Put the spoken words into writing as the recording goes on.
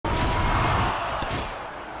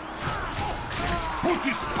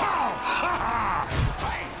Pootis Pow!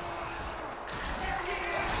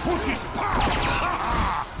 Pootis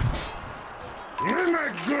Pow! In a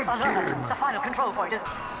good team! The final control point is...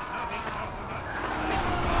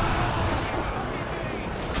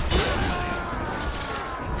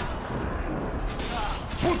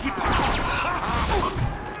 Pootis Pow!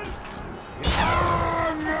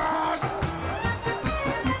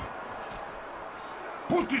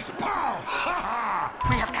 Pootis Pow!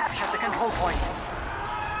 We have captured the control point.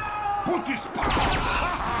 Pootis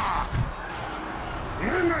Pow!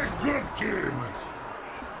 In a good team!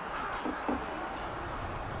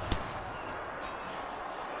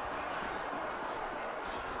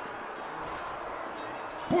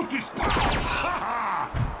 Pootis Pow!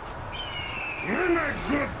 In a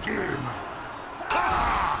good team!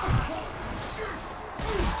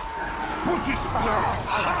 Pootis Pow!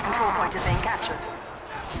 Our control point is being captured.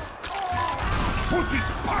 Pootis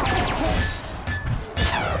Pow!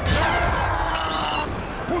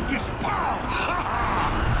 Pootis Pow!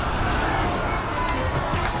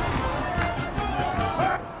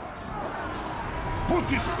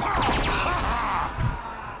 Pootis Pow!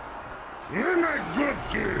 In a good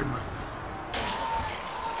team!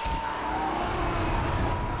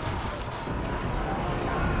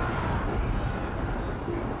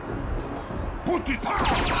 Pootis Pow!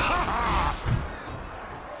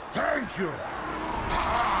 Thank you!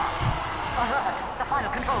 Alert! The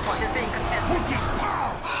final control point is being contested. Pootis Pow!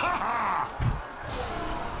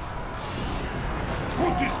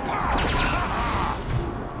 Pootis Pow!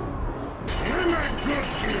 In a good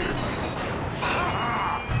team!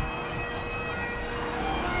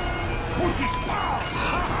 Pootis Pow!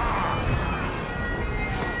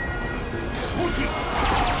 Pootis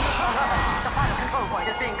Pow! Alert! The final control point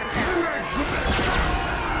is being contested. In a good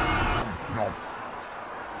no.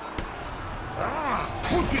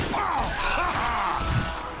 Pootis Pow!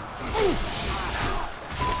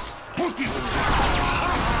 Pootis Pow!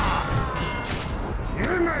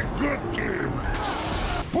 In a good team!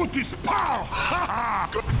 Pootis Pow!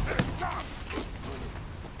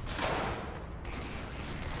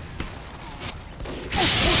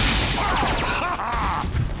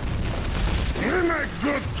 In a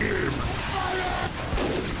good team!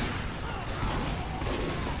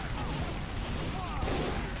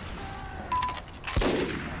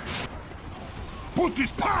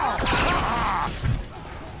 Pootis Pow!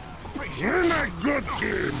 In a good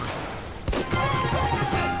team!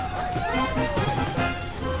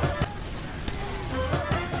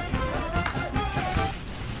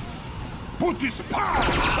 Pootis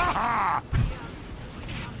Pow!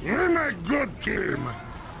 In a good team!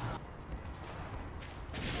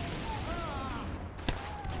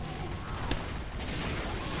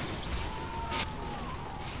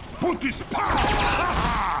 Pootis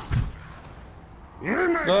Pow!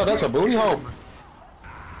 No, that's a booty hole.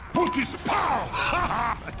 Pootis Pow!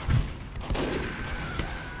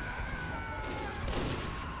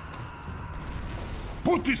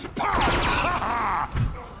 Pootis Pow!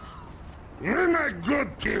 In a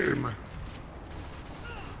good team!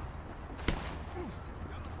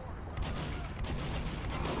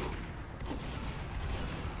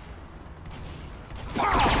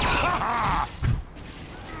 Pow!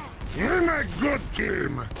 In a good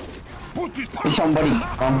team! Pootis Pow! Is somebody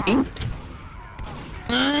bumping?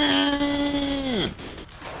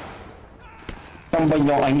 Somebody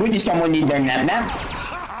no language? Is someone need their nap?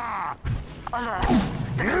 Alert!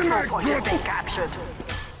 The control point has been captured.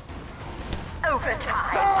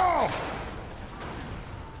 Overtime! No!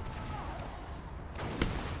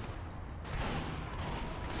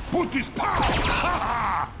 Pootis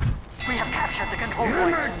Pow! We have captured the control In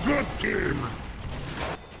point. a good team!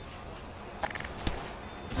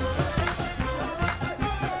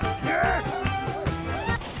 Yes!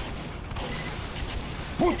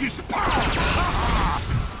 Pootis Pow!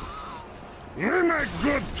 In a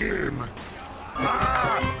good team!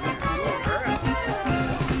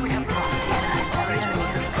 We have lost the enemy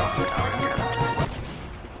territory.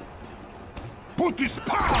 Pootis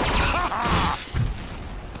Pow!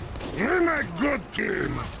 In a good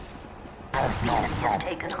team! The enemy has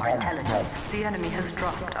taken our intelligence. The enemy has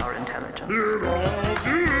dropped our intelligence.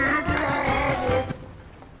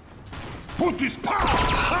 Pootis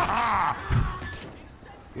Pow!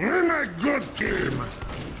 In a good team!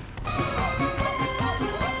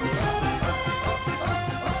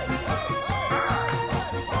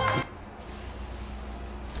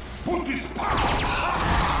 Pootis Pow!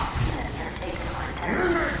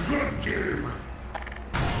 In a good team!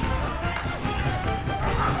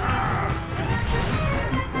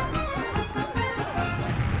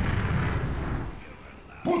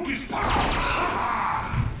 Pootis Pow!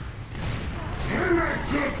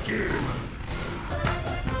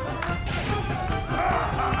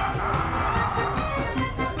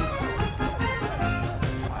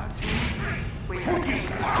 Pootis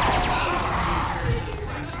Pow!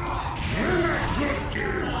 You're a good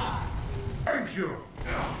team! Thank you!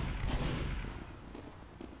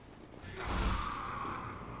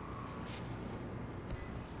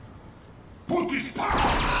 Pootis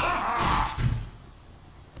Pow!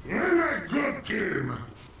 You're a good team!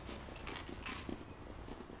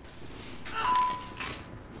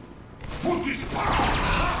 Pootis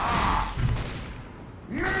Pow!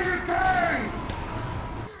 Many thanks!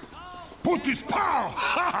 Pootis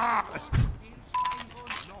Pow!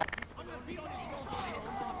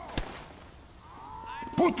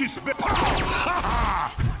 Pootis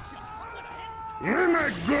Pow! You're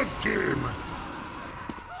a good team!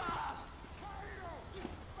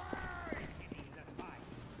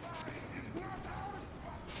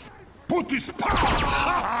 Pootis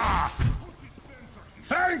Pow!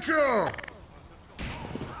 Thank you!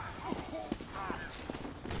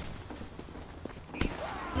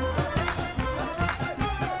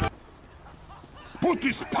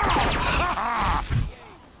 Pootis Pow!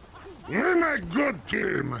 You're a good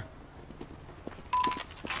team!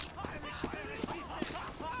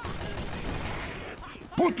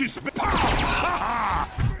 Pootis Pow!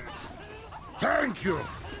 Thank you!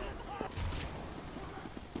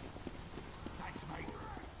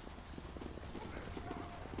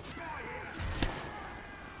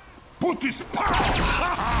 Pootis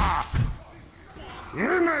Pow!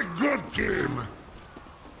 You're a good team!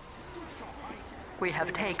 We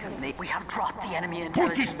have dropped the enemy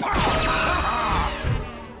intelligence. Pootis Pow!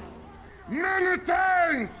 Many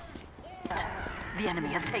thanks! The enemy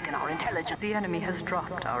has taken our intelligence. The enemy has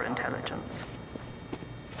dropped our intelligence.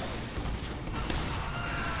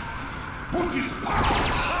 Pootis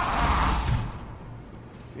Pow!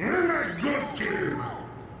 You're a good team!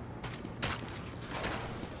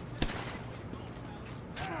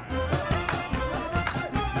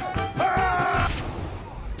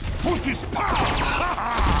 Pootis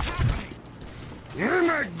Pow!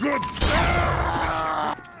 You're a good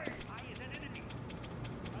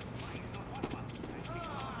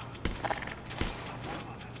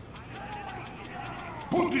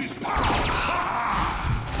Pootis Pow!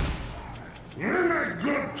 You're a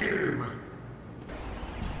good team!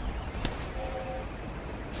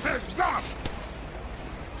 Take that!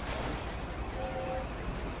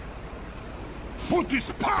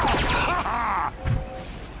 Pootis Pow!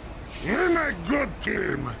 You're a good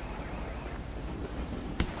team!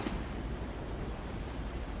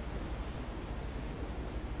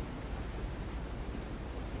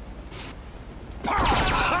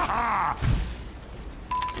 Pow!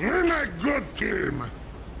 You're a good team!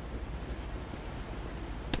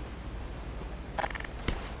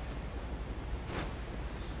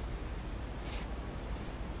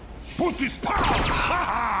 Pootis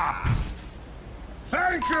Pow!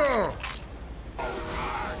 Thank you!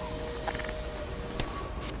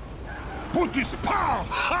 Pootis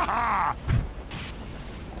Pow!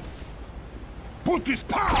 Pootis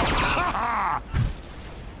Pow!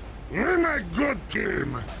 You're a good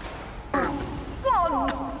team!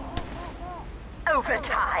 One!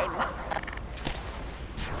 Overtime!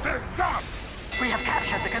 Take that! We have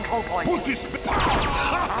captured the control point. Pootis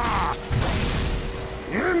Pow!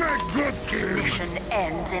 You're a good team! Mission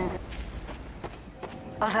ends in...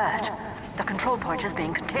 Alert! The control point is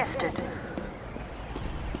being contested.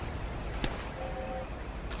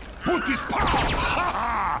 Pootis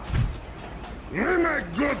Pow! You're a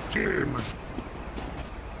good team!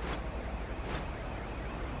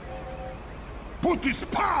 Pootis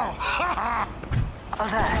Pow!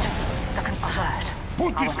 Alert! Alert!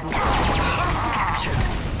 Pootis Our control Pow! captured.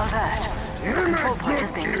 Alert! The You're control a point is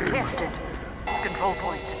good being team! contested. Control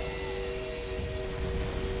point.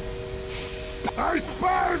 I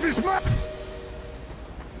spy this man!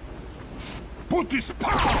 Pootis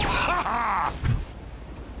Pow!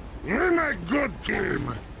 You're a good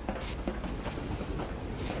team!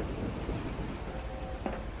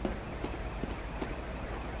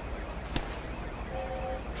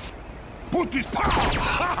 Pootis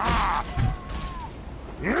Pow!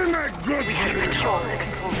 You're a good We have team! secured the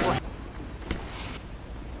control point.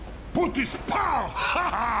 Pootis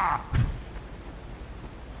Pow!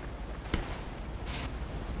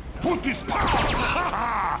 Pootis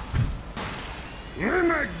Pow!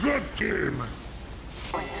 You're a good team!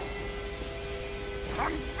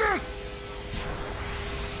 And this!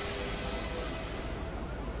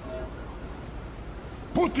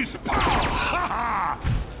 Pootis Pow!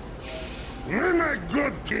 You're a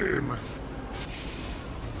good team!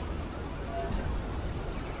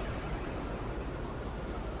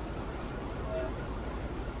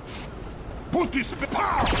 Pootis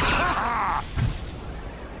Pow!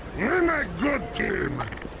 We're a good team.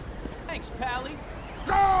 Thanks, Pally.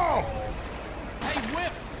 Go! Hey,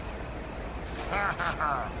 Whips!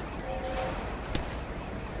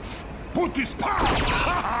 Pootis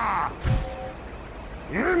Pow!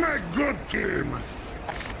 We're a good team.